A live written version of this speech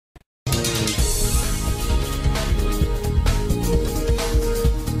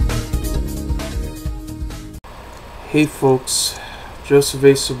Hey folks, Joseph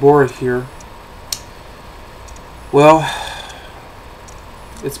A. Sobora here. Well,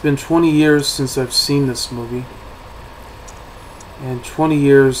 it's been 20 years since I've seen this movie, and 20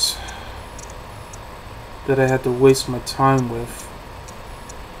 years that I had to waste my time with,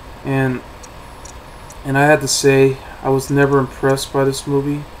 and I had to say I was never impressed by this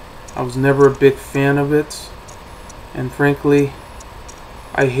movie. I was never a big fan of it, and frankly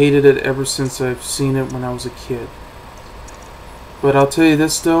I hated it ever since I've seen it when I was a kid. But I'll tell you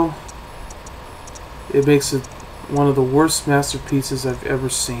this though, it makes it one of the worst masterpieces I've ever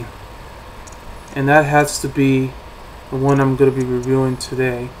seen. And that has to be the one I'm going to be reviewing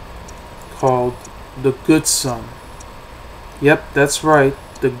today, called The Good Son. Yep, that's right,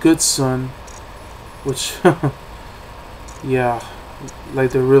 The Good Son, which, yeah,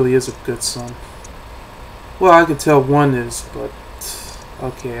 like there really is a good son. Well, I could tell one is, but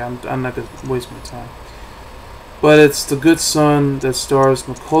okay, I'm not going to waste my time. But it's The Good Son that stars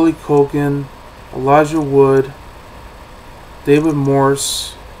Macaulay Culkin, Elijah Wood, David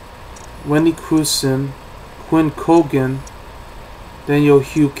Morse, Wendy Crewson, Quinn, Daniel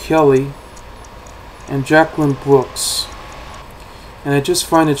Hugh Kelly, and Jacqueline Brookes. And I just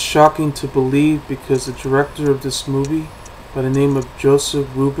find it shocking to believe because the director of this movie, by the name of Joseph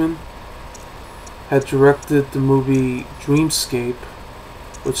Ruben, had directed the movie Dreamscape,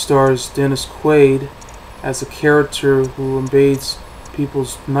 which stars Dennis Quaid as a character who invades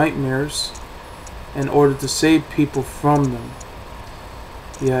people's nightmares in order to save people from them.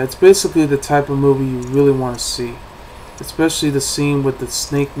 Yeah, it's basically the type of movie you really want to see, especially the scene with the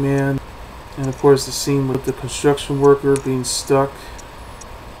snake man, and of course the scene with the construction worker being stuck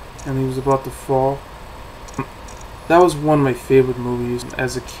and he was about to fall. That was one of my favorite movies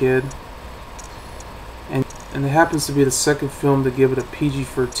as a kid, and it happens to be the second film to give it a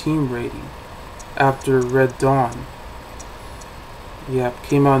PG-13 rating after Red Dawn. Yeah, it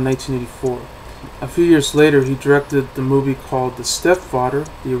came out in 1984. A few years later, he directed the movie called The Stepfather,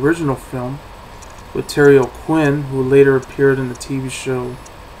 the original film, with Quinn, who later appeared in the TV show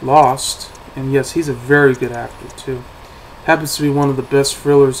Lost. And yes, he's a very good actor too. Happens to be one of the best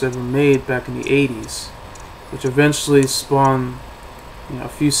thrillers ever made back in the 80s, which eventually spawned, a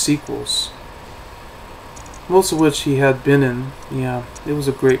few sequels, most of which he had been in. Yeah, it was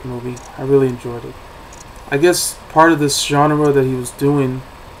a great movie. I really enjoyed it. I guess part of this genre that he was doing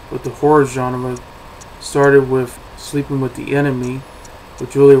with the horror genre started with Sleeping with the Enemy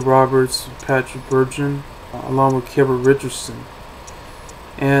with Julia Roberts and Patrick Bergin, along with Kevin Richardson.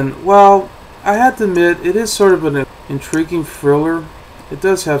 And while I have to admit it is sort of an intriguing thriller, it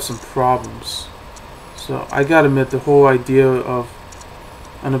does have some problems. So I gotta admit, the whole idea of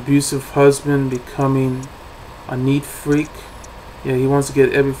an abusive husband becoming a neat freak. Yeah, he wants to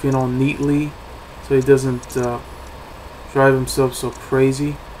get everything all neatly so he doesn't drive himself so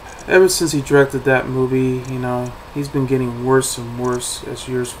crazy. Ever since he directed that movie, he's been getting worse and worse as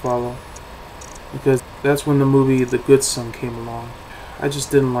years follow. Because that's when the movie The Good Son came along. I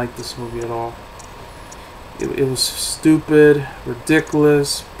just didn't like this movie at all. It was stupid,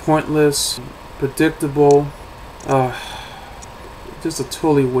 ridiculous, pointless, predictable. Just a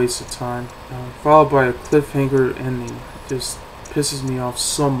totally waste of time, followed by a cliffhanger ending. It just pisses me off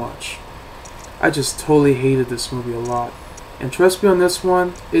so much. I just totally hated this movie a lot. And trust me on this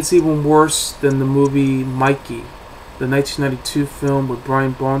one, it's even worse than the movie Mikey, the 1992 film with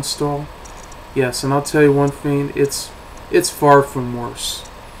Brian Bonstall. Yes, and I'll tell you one thing, it's far from worse.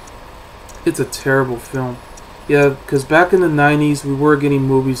 It's a terrible film. Yeah, because back in the 90s, we were getting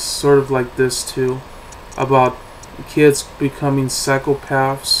movies sort of like this too, about kids becoming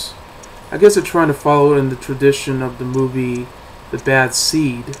psychopaths. I guess they're trying to follow in the tradition of the movie The Bad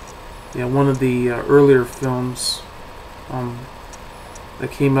Seed. Yeah, one of the earlier films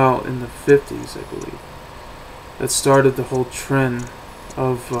that came out in the 50s, I believe, that started the whole trend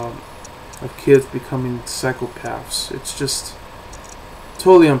of kids becoming psychopaths. It's just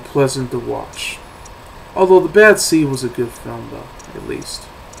totally unpleasant to watch. Although The Bad Seed was a good film, though, at least.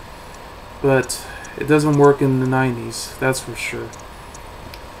 But it doesn't work in the 90s, that's for sure.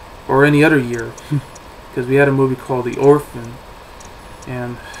 Or any other year. Because we had a movie called The Orphan.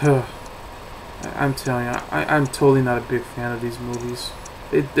 And I'm telling you, I'm totally not a big fan of these movies.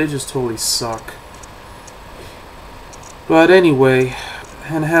 They just totally suck. But anyway,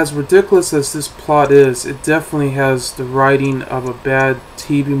 and as ridiculous as this plot is, it definitely has the writing of a bad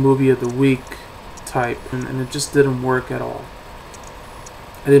TV movie of the week type. And it just didn't work at all.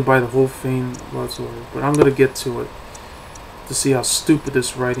 I didn't buy the whole thing whatsoever, but I'm going to get to it to see how stupid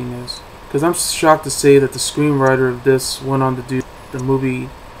this writing is. Because I'm shocked to say that the screenwriter of this went on to do the movie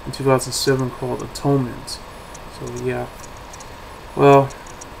in 2007 called Atonement. So yeah. Well,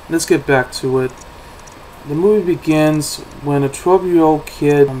 let's get back to it. The movie begins when a 12-year-old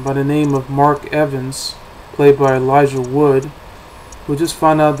kid by the name of Mark Evans, played by Elijah Wood, who just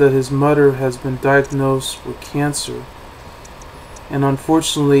found out that his mother has been diagnosed with cancer. And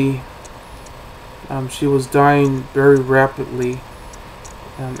unfortunately, she was dying very rapidly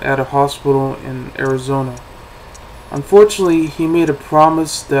at a hospital in Arizona. Unfortunately, he made a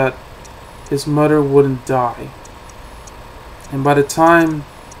promise that his mother wouldn't die. And by the time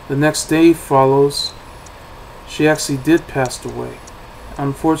the next day follows, she actually did pass away.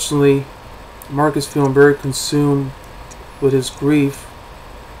 Unfortunately, Mark is feeling very consumed with his grief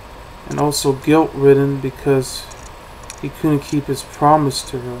and also guilt-ridden because he couldn't keep his promise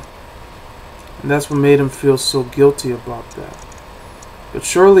to her. And that's what made him feel so guilty about that. But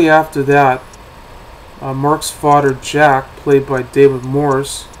shortly after that, Mark's father, Jack, played by David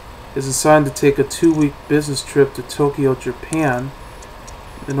Morse, is assigned to take a 2-week business trip to Tokyo, Japan,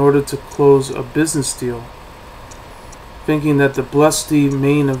 in order to close a business deal, thinking that the blusty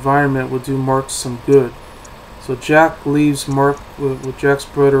Maine environment would do Mark some good. So Jack leaves Mark with Jack's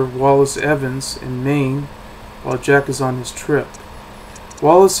brother Wallace Evans in Maine while Jack is on his trip.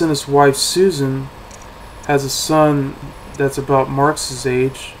 Wallace and his wife Susan has a son that's about Mark's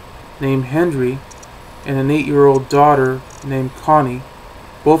age named Henry and an 8-year-old daughter named Connie,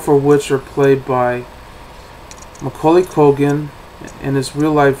 both of which are played by Macaulay Culkin and his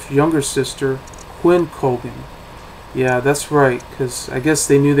real-life younger sister Quinn Culkin. Yeah, that's right, because I guess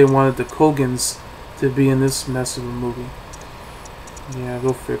they knew they wanted the Culkins to be in this mess of a movie. Yeah,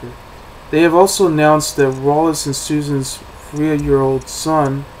 go figure. They have also announced that Wallace and Susan's 3-year-old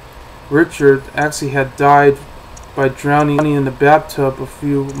son, Richard, actually had died by drowning in the bathtub a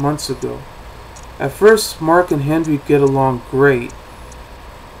few months ago. At first, Mark and Henry get along great,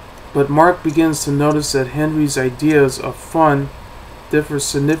 but Mark begins to notice that Henry's ideas of fun differ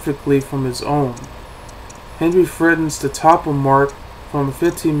significantly from his own. Henry threatens to topple Mark from a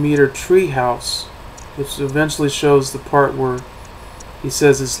 15-meter tree house, which eventually shows the part where he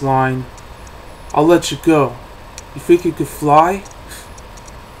says his line, "I'll let you go. You think you could fly?"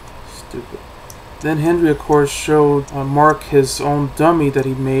 Stupid. Then Henry, of course, showed Mark his own dummy that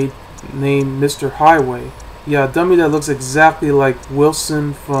he made named Mr. Highway. Yeah, a dummy that looks exactly like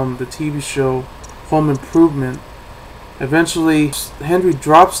Wilson from the TV show Home Improvement. Eventually, Henry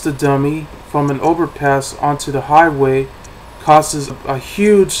drops the dummy from an overpass onto the highway, causes a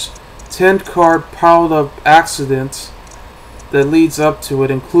huge 10-car piled-up accident that leads up to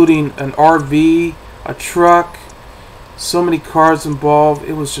it, including an RV, a truck, so many cars involved.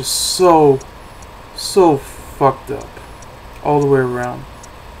 It was just so fucked up all the way around.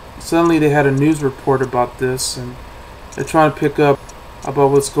 Suddenly they had a news report about this, and they're trying to pick up about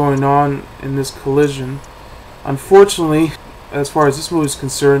what's going on in this collision. Unfortunately, as far as this movie is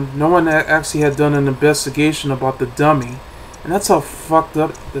concerned, no one actually had done an investigation about the dummy, and that's how fucked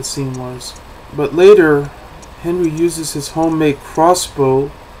up the scene was. But later, Henry uses his homemade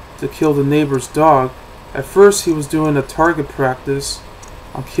crossbow to kill the neighbor's dog. At first, he was doing a target practice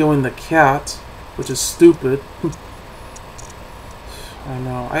on killing the cat, which is stupid. I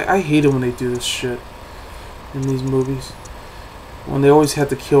know. I hate it when they do this shit in these movies. When they always have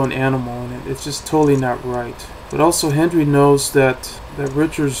to kill an animal, and it's just totally not right. But also Henry knows that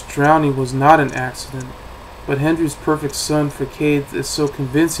Richard's drowning was not an accident. But Henry's perfect son, Facade, is so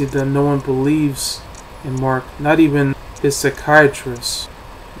convincing that no one believes in Mark, not even his psychiatrist,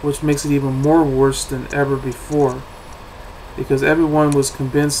 which makes it even more worse than ever before. Because everyone was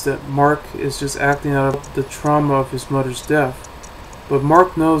convinced that Mark is just acting out of the trauma of his mother's death. But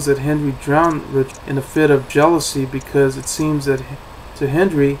Mark knows that Henry drowned Richard in a fit of jealousy because it seems that to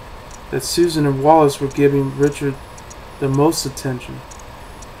Henry that Susan and Wallace were giving Richard the most attention.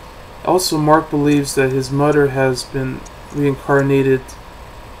 Also, Mark believes that his mother has been reincarnated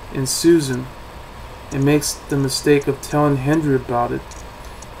in Susan and makes the mistake of telling Henry about it.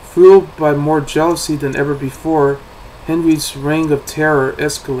 Fueled by more jealousy than ever before, Henry's reign of terror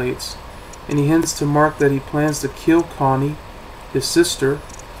escalates, and he hints to Mark that he plans to kill Connie, his sister,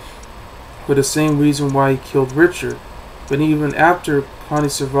 for the same reason why he killed Richard. But even after Connie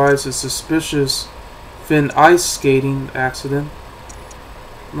survives a suspicious Finn ice skating accident,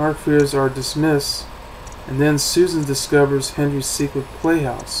 Mark fears are dismissed, and then Susan discovers Henry's secret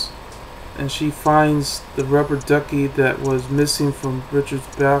playhouse, and she finds the rubber ducky that was missing from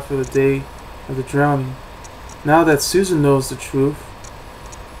Richard's bath for the day of the drowning. Now that Susan knows the truth,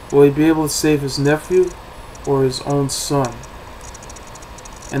 will he be able to save his nephew or his own son?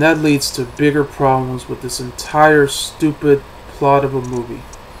 And that leads to bigger problems with this entire stupid plot of a movie.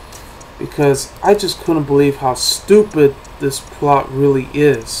 because I just couldn't believe how stupid this plot really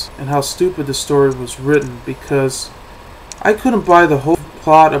is and how stupid the story was written, because I couldn't buy the whole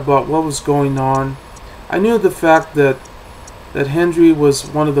plot about what was going on. I knew the fact that Henry was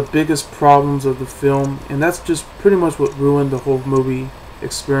one of the biggest problems of the film, and that's just pretty much what ruined the whole movie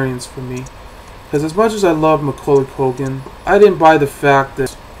experience for me. Because as much as I love Macaulay Culkin, I didn't buy the fact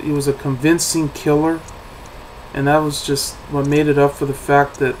that he was a convincing killer, and that was just what made it up for the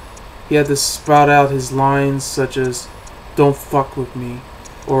fact that he had to spout out his lines such as "Don't fuck with me,"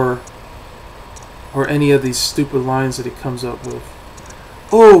 or any of these stupid lines that he comes up with.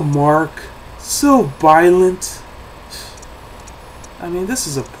 "Oh, Mark, so violent." I mean, this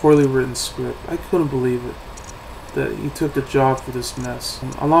is a poorly written script. I couldn't believe it that he took the job for this mess.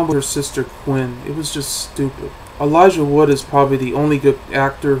 Along with her sister Quinn, it was just stupid. Elijah Wood is probably the only good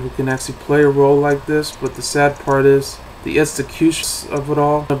actor who can actually play a role like this, but the sad part is the execution of it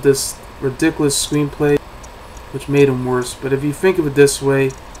all, of this ridiculous screenplay, which made him worse. But if you think of it this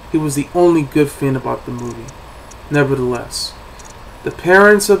way, he was the only good thing about the movie. Nevertheless, the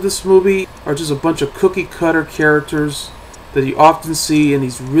parents of this movie are just a bunch of cookie cutter characters that you often see in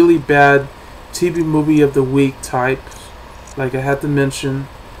these really bad TV movie of the week types. Like I had to mention,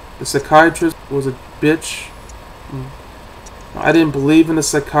 the psychiatrist was a bitch. I didn't believe in the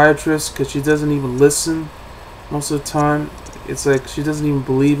psychiatrist because she doesn't even listen most of the time. It's like she doesn't even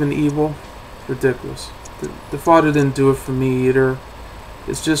believe in evil. Ridiculous. The father didn't do it for me either.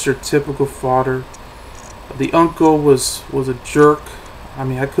 It's just your typical father. The uncle was a jerk. I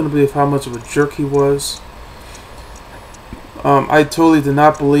mean, I couldn't believe how much of a jerk he was. I totally did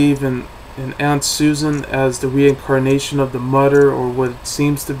not believe in Aunt Susan as the reincarnation of the mother, or what it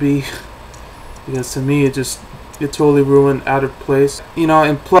seems to be, because to me it totally ruined Out of Place. You know,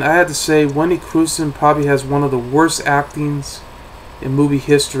 and plus, I had to say, Wendy Crewson probably has one of the worst actings in movie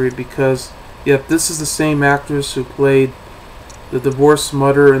history, because yep, this is the same actress who played the divorced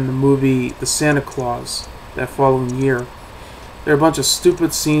mother in the movie The Santa Claus that following year. There are a bunch of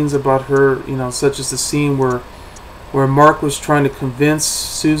stupid scenes about her, you know, such as the scene where Mark was trying to convince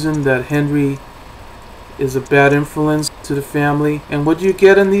Susan that Henry is a bad influence to the family. And what you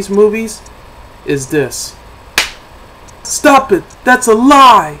get in these movies is this. "Stop it! That's a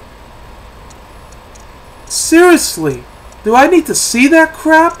lie!" Seriously, do I need to see that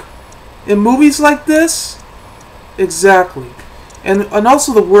crap in movies like this? Exactly. And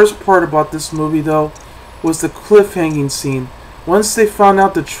also the worst part about this movie, though, was the cliffhanging scene. Once they found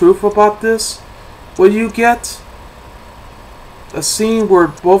out the truth about this, what do you get? A scene where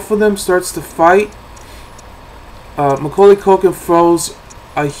both of them starts to fight. Macaulay Culkin throws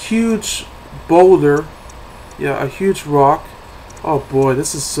a huge boulder, a huge rock. Oh boy,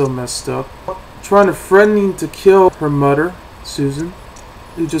 this is so messed up. Threatening to kill her mother, Susan,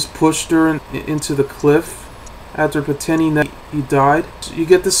 who just pushed her into the cliff after pretending that he died. You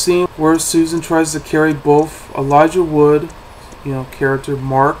get the scene where Susan tries to carry both Elijah Wood, character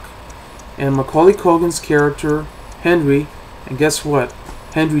Mark, and Macaulay Culkin's character Henry. And guess what?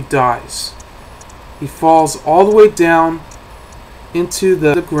 Henry dies. He falls all the way down into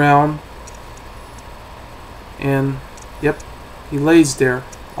the ground. And, yep, he lays there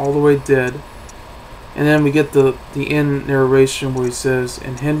all the way dead. And then we get the end narration where he says,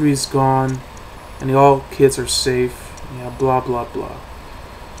 "And Henry's gone, and all kids are safe." Yeah, blah, blah, blah.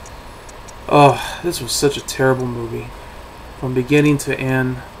 Oh, this was such a terrible movie. From beginning to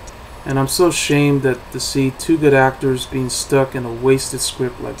end. And I'm so ashamed to see two good actors being stuck in a wasted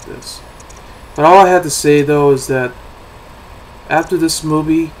script like this. But all I had to say, though, is that after this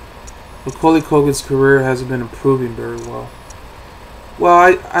movie, Macaulay Culkin's career hasn't been improving very well. Well,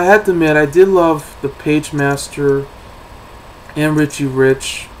 I had to admit, I did love The Pagemaster and Richie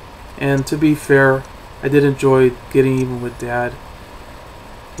Rich. And to be fair, I did enjoy Getting Even with Dad.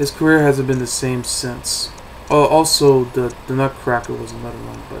 His career hasn't been the same since. Oh, also, the Nutcracker was another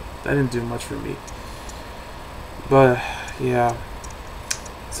one, but that didn't do much for me. But, yeah.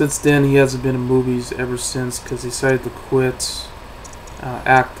 Since then, he hasn't been in movies ever since because he decided to quit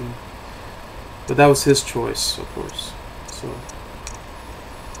acting. But that was his choice, of course. So,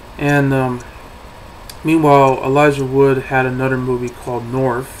 and meanwhile, Elijah Wood had another movie called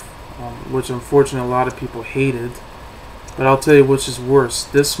North, which unfortunately a lot of people hated. But I'll tell you which is worse,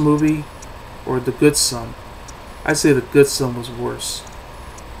 this movie or The Good Son. I say The Good Son was worse.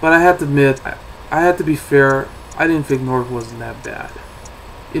 But I have to admit, I had to be fair, I didn't think North wasn't that bad,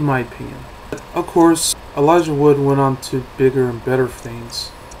 in my opinion. Of course, Elijah Wood went on to bigger and better things,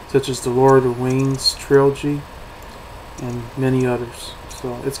 such as the Lord of the Rings trilogy, and many others.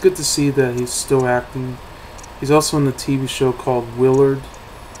 So it's good to see that he's still acting. He's also in the TV show called Willard,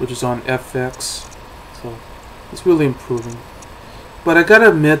 which is on FX. So it's really improving. But I gotta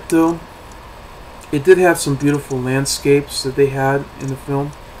admit though, it did have some beautiful landscapes that they had in the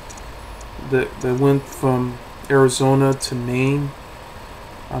film that went from Arizona to Maine.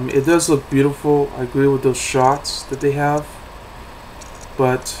 It does look beautiful. I agree with those shots that they have,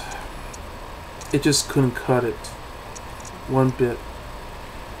 but it just couldn't cut it one bit.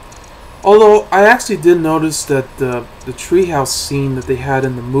 Although I actually did notice that the treehouse scene that they had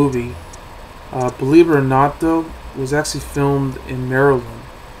in the movie, believe it or not though, was actually filmed in Maryland.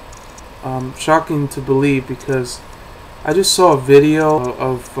 Shocking to believe, because I just saw a video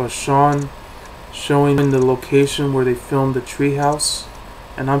of Sean showing the location where they filmed the treehouse,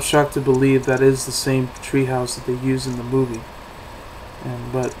 and I'm shocked to believe that is the same treehouse that they used in the movie.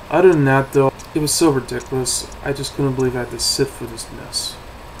 But other than that though, it was so ridiculous. I just couldn't believe I had to sit for this mess.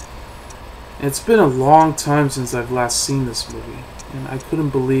 And it's been a long time since I've last seen this movie, and I couldn't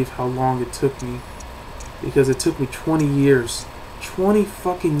believe how long it took me, because it took me 20 years. 20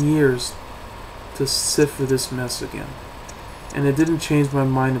 fucking years to sit for this mess again. And it didn't change my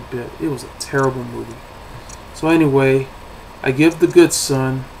mind a bit. It was a terrible movie. So anyway, I give The Good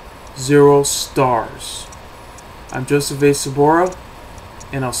Son 0 stars. I'm Joseph A. Sobora,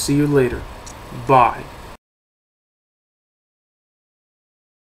 and I'll see you later. Bye.